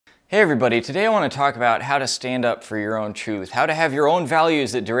Hey everybody, today I want to talk about how to stand up for your own truth, how to have your own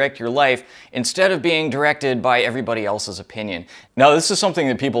values that direct your life instead of being directed by everybody else's opinion. Now this is something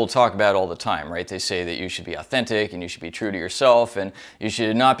that people talk about all the time, right? They say that you should be authentic and you should be true to yourself and you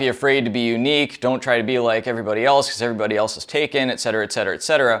should not be afraid to be unique, don't try to be like everybody else because everybody else is taken, etc., etc.,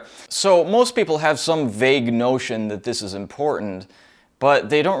 etc. So most people have some vague notion that this is important, but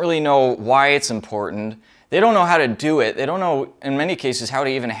they don't really know why it's important. They don't know how to do it. They don't know, in many cases, how to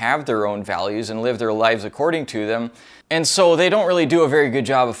even have their own values and live their lives according to them. And so they don't really do a very good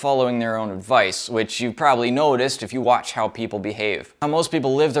job of following their own advice, which you've probably noticed if you watch how people behave. Now, most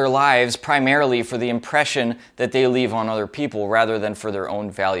people live their lives primarily for the impression that they leave on other people rather than for their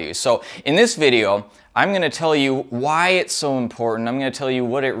own values. So in this video, I'm going to tell you why it's so important. I'm going to tell you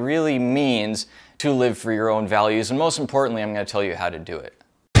what it really means to live for your own values. And most importantly, I'm going to tell you how to do it.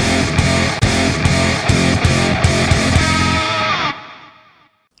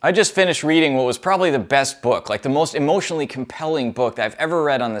 I just finished reading what was probably the best book, like the most emotionally compelling book that I've ever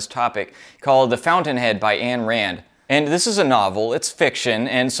read on this topic, called The Fountainhead by Ayn Rand. And this is a novel, it's fiction,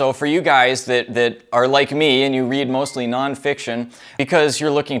 and so for you guys that are like me and you read mostly nonfiction because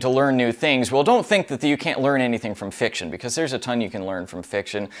you're looking to learn new things, well, don't think that you can't learn anything from fiction, because there's a ton you can learn from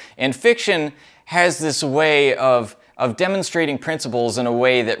fiction. And fiction has this way of demonstrating principles in a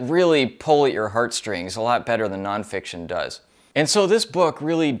way that really pull at your heartstrings a lot better than nonfiction does. And so this book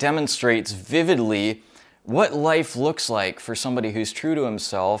really demonstrates vividly what life looks like for somebody who's true to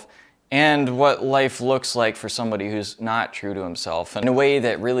himself and what life looks like for somebody who's not true to himself in a way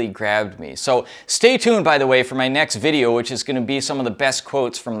that really grabbed me. So stay tuned, by the way, for my next video, which is going to be some of the best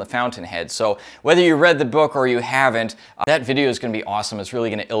quotes from The Fountainhead. So whether you read the book or you haven't, that video is going to be awesome. It's really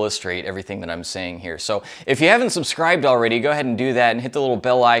going to illustrate everything that I'm saying here. So if you haven't subscribed already, go ahead and do that and hit the little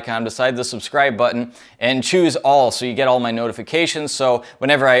bell icon beside the subscribe button and choose all so you get all my notifications. So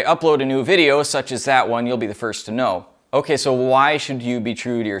whenever I upload a new video, such as that one, you'll be the first to know. Okay, so why should you be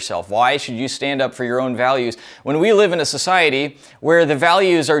true to yourself? Why should you stand up for your own values when we live in a society where the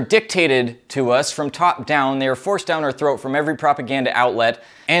values are dictated to us from top down? They are forced down our throat from every propaganda outlet,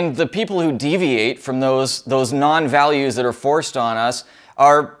 and the people who deviate from those non-values that are forced on us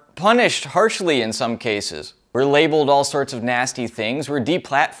are punished harshly in some cases. We're labeled all sorts of nasty things. We're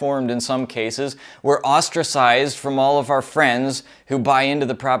deplatformed in some cases. We're ostracized from all of our friends who buy into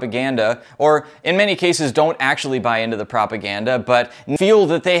the propaganda, or in many cases don't actually buy into the propaganda, but feel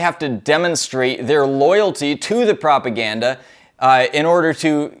that they have to demonstrate their loyalty to the propaganda in order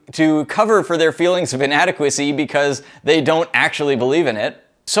to cover for their feelings of inadequacy because they don't actually believe in it.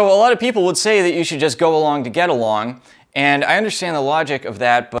 So a lot of people would say that you should just go along to get along. And I understand the logic of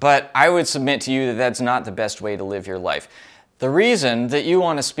that, but I would submit to you that that's not the best way to live your life. The reason that you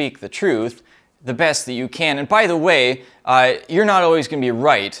want to speak the truth the best that you can, and by the way, you're not always going to be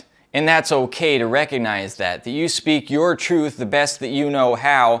right, and that's okay to recognize that you speak your truth the best that you know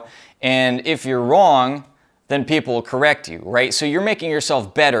how, and if you're wrong, then people will correct you, right? So you're making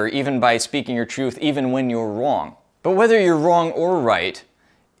yourself better even by speaking your truth, even when you're wrong. But whether you're wrong or right,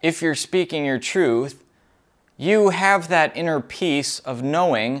 if you're speaking your truth, you have that inner peace of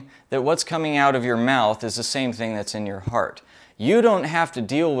knowing that what's coming out of your mouth is the same thing that's in your heart. You don't have to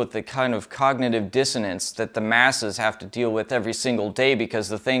deal with the kind of cognitive dissonance that the masses have to deal with every single day because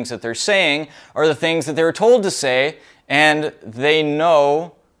the things that they're saying are the things that they're told to say, and they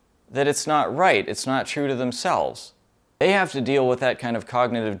know that it's not right, it's not true to themselves. They have to deal with that kind of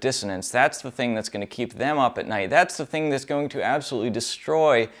cognitive dissonance. That's the thing that's going to keep them up at night. That's the thing that's going to absolutely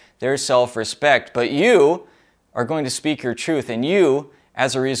destroy their self-respect. But you are going to speak your truth, and you,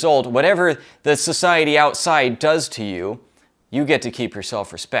 as a result, whatever the society outside does to you, you get to keep your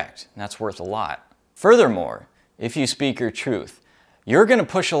self-respect. That's worth a lot. Furthermore, if you speak your truth, you're going to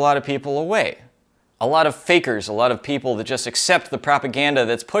push a lot of people away. A lot of fakers, a lot of people that just accept the propaganda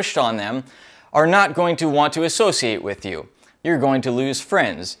that's pushed on them are not going to want to associate with you. You're going to lose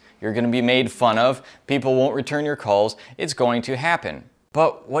friends. You're going to be made fun of. People won't return your calls. It's going to happen.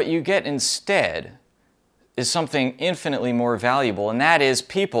 But what you get instead is something infinitely more valuable, and that is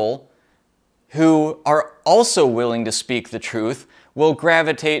people who are also willing to speak the truth will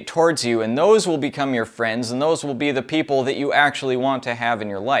gravitate towards you, and those will become your friends, and those will be the people that you actually want to have in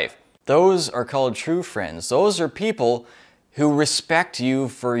your life. Those are called true friends. Those are people who respect you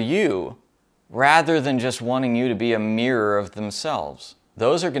for you rather than just wanting you to be a mirror of themselves.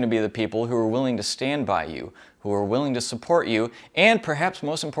 Those are going to be the people who are willing to stand by you, who are willing to support you, and perhaps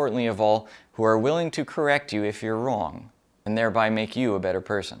most importantly of all, who are willing to correct you if you're wrong, and thereby make you a better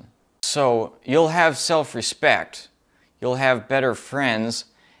person. So you'll have self-respect, you'll have better friends,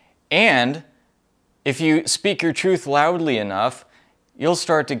 and if you speak your truth loudly enough, you'll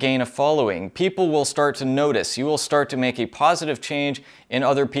start to gain a following. People will start to notice. You will start to make a positive change in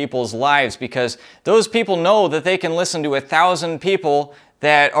other people's lives because those people know that they can listen to 1,000 people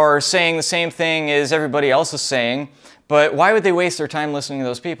that are saying the same thing as everybody else is saying, but why would they waste their time listening to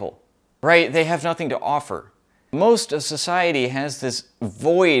those people? Right? They have nothing to offer. Most of society has this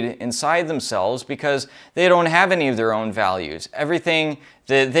void inside themselves because they don't have any of their own values. Everything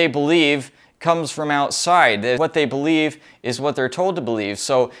that they believe comes from outside. What they believe is what they're told to believe.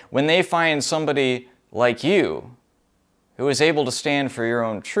 So when they find somebody like you who is able to stand for your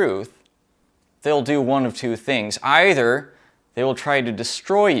own truth, they'll do one of two things. Either they will try to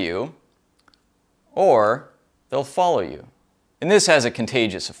destroy you, or they'll follow you. And this has a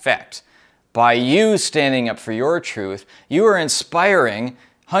contagious effect. By you standing up for your truth, you are inspiring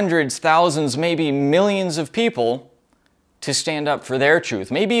hundreds, thousands, maybe millions of people to stand up for their truth,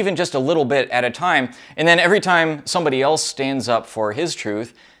 maybe even just a little bit at a time. And then every time somebody else stands up for his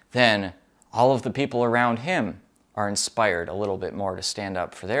truth, then all of the people around him are inspired a little bit more to stand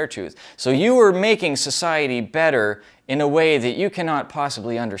up for their truth. So you are making society better in a way that you cannot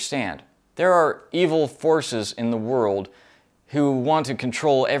possibly understand. There are evil forces in the world who want to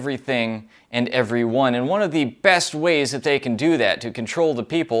control everything and everyone. And one of the best ways that they can do that, to control the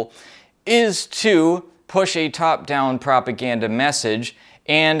people, is to push a top-down propaganda message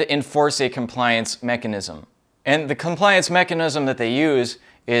and enforce a compliance mechanism. And the compliance mechanism that they use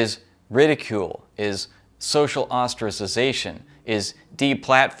is ridicule, is social ostracization, is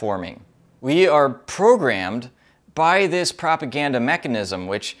deplatforming. We are programmed by this propaganda mechanism,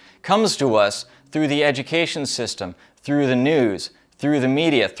 which comes to us through the education system, through the news, through the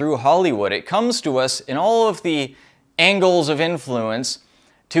media, through Hollywood. It comes to us in all of the angles of influence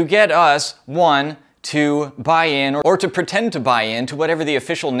to get us, one, to buy in or to pretend to buy in to whatever the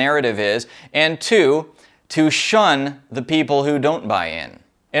official narrative is, and two, to shun the people who don't buy in.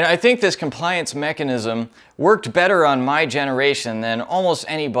 And I think this compliance mechanism worked better on my generation than almost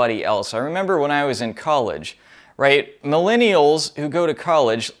anybody else. I remember when I was in college, right? Millennials who go to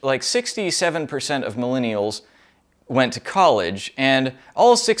college, like 67% of millennials went to college, and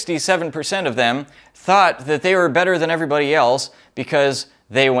all 67% of them thought that they were better than everybody else because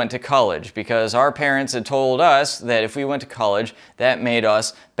they went to college, because our parents had told us that if we went to college, that made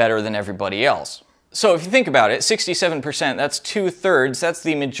us better than everybody else. So if you think about it, 67%, that's 2/3, that's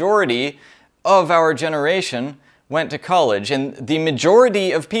the majority of our generation went to college, and the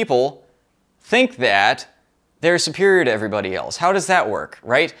majority of people think that they're superior to everybody else. How does that work,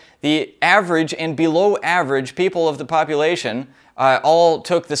 right? The average and below average people of the population all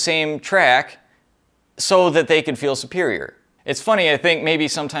took the same track so that they could feel superior. It's funny, I think maybe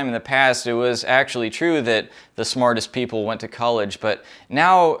sometime in the past it was actually true that the smartest people went to college, but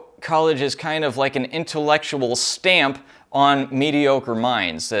now college is kind of like an intellectual stamp on mediocre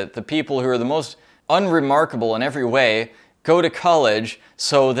minds, that the people who are the most unremarkable in every way go to college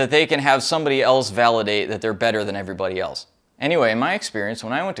so that they can have somebody else validate that they're better than everybody else. Anyway, in my experience,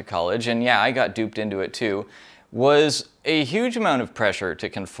 when I went to college, and yeah, I got duped into it too, was a huge amount of pressure to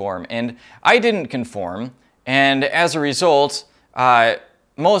conform. And I didn't conform, and as a result,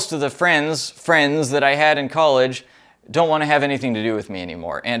 most of the friends that I had in college don't want to have anything to do with me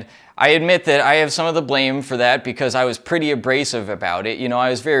anymore. And I admit that I have some of the blame for that because I was pretty abrasive about it. You know,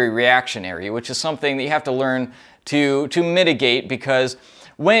 I was very reactionary, which is something that you have to learn to mitigate, because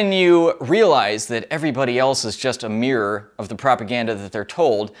when you realize that everybody else is just a mirror of the propaganda that they're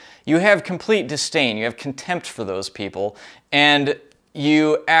told, you have complete disdain, you have contempt for those people, and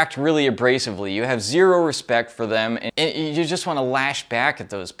you act really abrasively. You have zero respect for them, and you just want to lash back at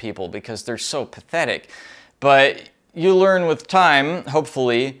those people because they're so pathetic. But you learn with time,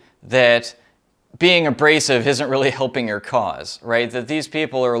 hopefully, that being abrasive isn't really helping your cause, right? That these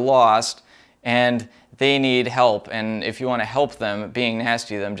people are lost and they need help, and if you want to help them, being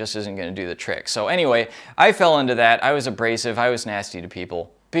nasty to them just isn't going to do the trick. So anyway, I fell into that. I was abrasive, I was nasty to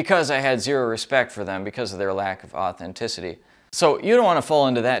people because I had zero respect for them because of their lack of authenticity. So you don't want to fall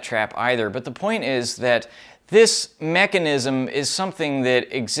into that trap either, but the point is that this mechanism is something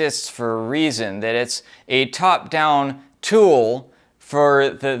that exists for a reason, that it's a top-down tool for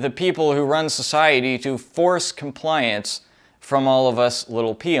the people who run society to force compliance from all of us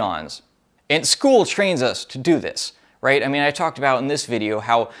little peons. And school trains us to do this, right? I mean, I talked about in this video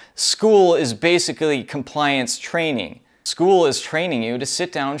how school is basically compliance training. School is training you to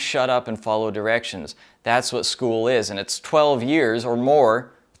sit down, shut up, and follow directions. That's what school is, and it's 12 years or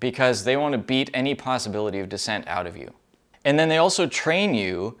more because they want to beat any possibility of dissent out of you. And then they also train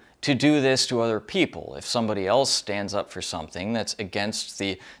you to do this to other people. If somebody else stands up for something that's against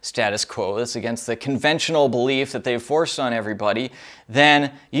the status quo, that's against the conventional belief that they've forced on everybody,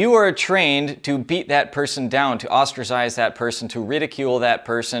 then you are trained to beat that person down, to ostracize that person, to ridicule that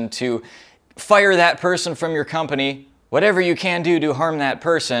person, to fire that person from your company. Whatever you can do to harm that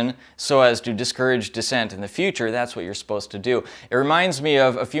person so as to discourage dissent in the future, that's what you're supposed to do. It reminds me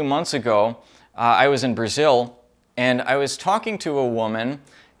of a few months ago, I was in Brazil, and I was talking to a woman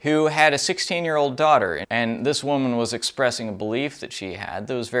who had a 16-year-old daughter. And this woman was expressing a belief that she had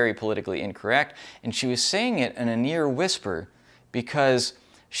that was very politically incorrect, and she was saying it in a near whisper because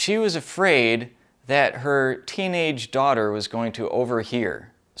she was afraid that her teenage daughter was going to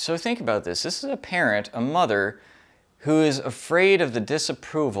overhear. So think about this. This is a parent, a mother, who is afraid of the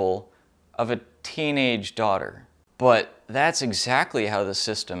disapproval of a teenage daughter. But that's exactly how the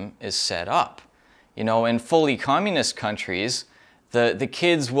system is set up. You know, in fully communist countries, the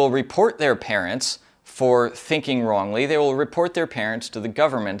kids will report their parents for thinking wrongly. They will report their parents to the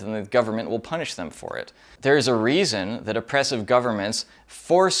government, and the government will punish them for it. There's a reason that oppressive governments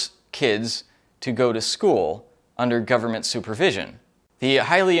force kids to go to school under government supervision. The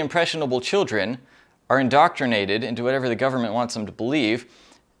highly impressionable children are indoctrinated into whatever the government wants them to believe,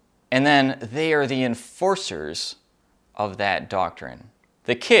 and then they are the enforcers of that doctrine.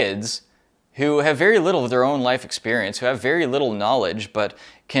 The kids, who have very little of their own life experience, who have very little knowledge, but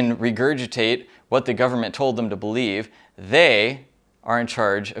can regurgitate what the government told them to believe, they are in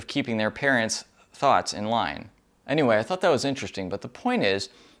charge of keeping their parents' thoughts in line. Anyway, I thought that was interesting, but the point is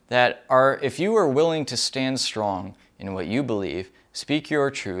that if you are willing to stand strong in what you believe, speak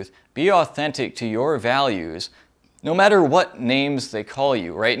your truth, be authentic to your values, no matter what names they call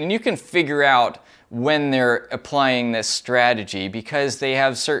you, right? And you can figure out when they're applying this strategy because they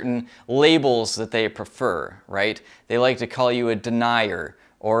have certain labels that they prefer, right? They like to call you a denier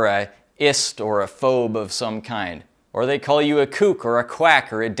or a ist or a phobe of some kind. Or they call you a kook or a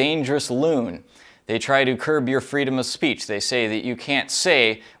quack or a dangerous loon. They try to curb your freedom of speech. They say that you can't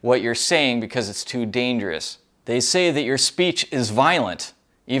say what you're saying because it's too dangerous. They say that your speech is violent,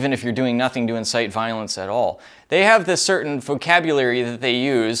 even if you're doing nothing to incite violence at all. They have this certain vocabulary that they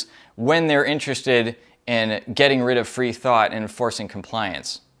use when they're interested in getting rid of free thought and enforcing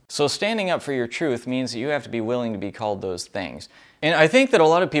compliance. So standing up for your truth means that you have to be willing to be called those things. And I think that a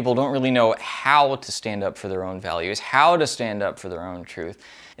lot of people don't really know how to stand up for their own values, how to stand up for their own truth.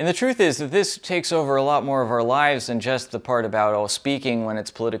 And the truth is that this takes over a lot more of our lives than just the part about speaking when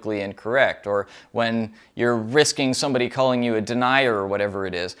it's politically incorrect or when you're risking somebody calling you a denier or whatever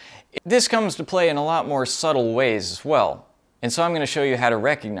it is. This comes to play in a lot more subtle ways as well. And so I'm going to show you how to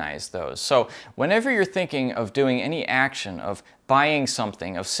recognize those. So whenever you're thinking of doing any action, of buying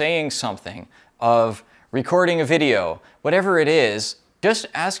something, of saying something, of recording a video, whatever it is, just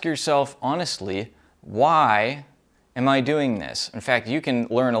ask yourself honestly, why am I doing this? In fact, you can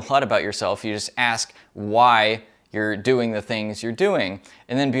learn a lot about yourself. You just ask why you're doing the things you're doing,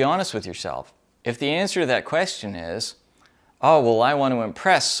 and then be honest with yourself. If the answer to that question is, oh, well, I want to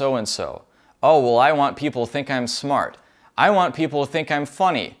impress so-and-so. Oh, well, I want people to think I'm smart. I want people to think I'm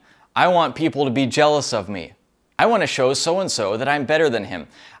funny. I want people to be jealous of me. I want to show so-and-so that I'm better than him.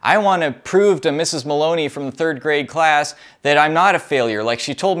 I want to prove to Mrs. Maloney from the 3rd grade class that I'm not a failure like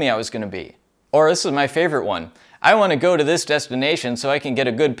she told me I was going to be. Or this is my favorite one. I want to go to this destination so I can get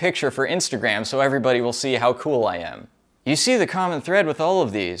a good picture for Instagram so everybody will see how cool I am. You see the common thread with all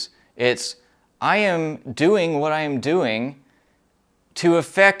of these. It's, I am doing what I am doing to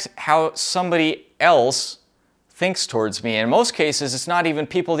affect how somebody else thinks towards me. In most cases, it's not even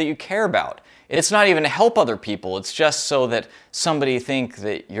people that you care about. It's not even to help other people. It's just so that somebody thinks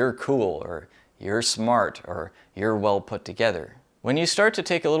that you're cool or you're smart or you're well put together. When you start to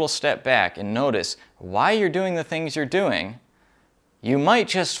take a little step back and notice why you're doing the things you're doing, you might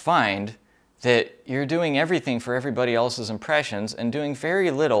just find that you're doing everything for everybody else's impressions and doing very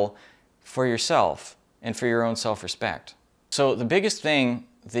little for yourself and for your own self-respect. So the biggest thing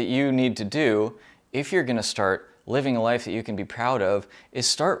that you need to do if you're going to start living a life that you can be proud of is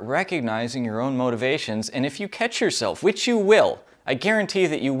start recognizing your own motivations. And if you catch yourself, which you will, I guarantee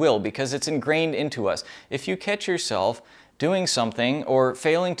that you will because it's ingrained into us. If you catch yourself doing something or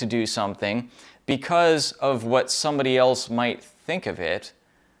failing to do something because of what somebody else might think of it,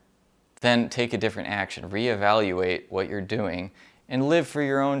 then take a different action. Reevaluate what you're doing and live for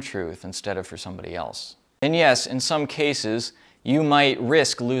your own truth instead of for somebody else. And yes, in some cases, you might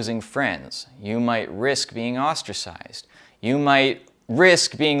risk losing friends. You might risk being ostracized. You might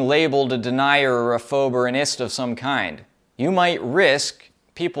risk being labeled a denier or a phobe or an ist of some kind. You might risk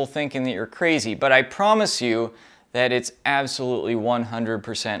people thinking that you're crazy, but I promise you that it's absolutely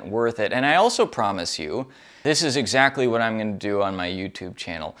 100% worth it. And I also promise you, this is exactly what I'm going to do on my YouTube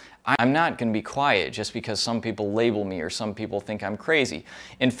channel. I'm not going to be quiet just because some people label me or some people think I'm crazy.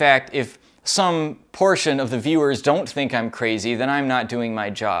 In fact, if some portion of the viewers don't think I'm crazy, then I'm not doing my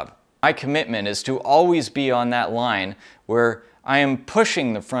job. My commitment is to always be on that line where I am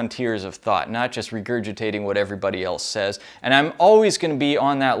pushing the frontiers of thought, not just regurgitating what everybody else says. And I'm always going to be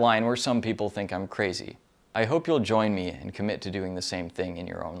on that line where some people think I'm crazy. I hope you'll join me and commit to doing the same thing in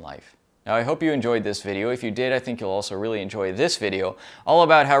your own life. Now, I hope you enjoyed this video. If you did, I think you'll also really enjoy this video, all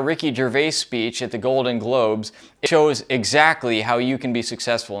about how Ricky Gervais' speech at the Golden Globes shows exactly how you can be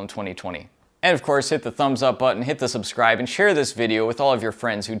successful in 2020. And of course, hit the thumbs up button, hit the subscribe, and share this video with all of your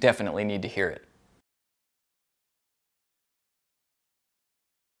friends who definitely need to hear it.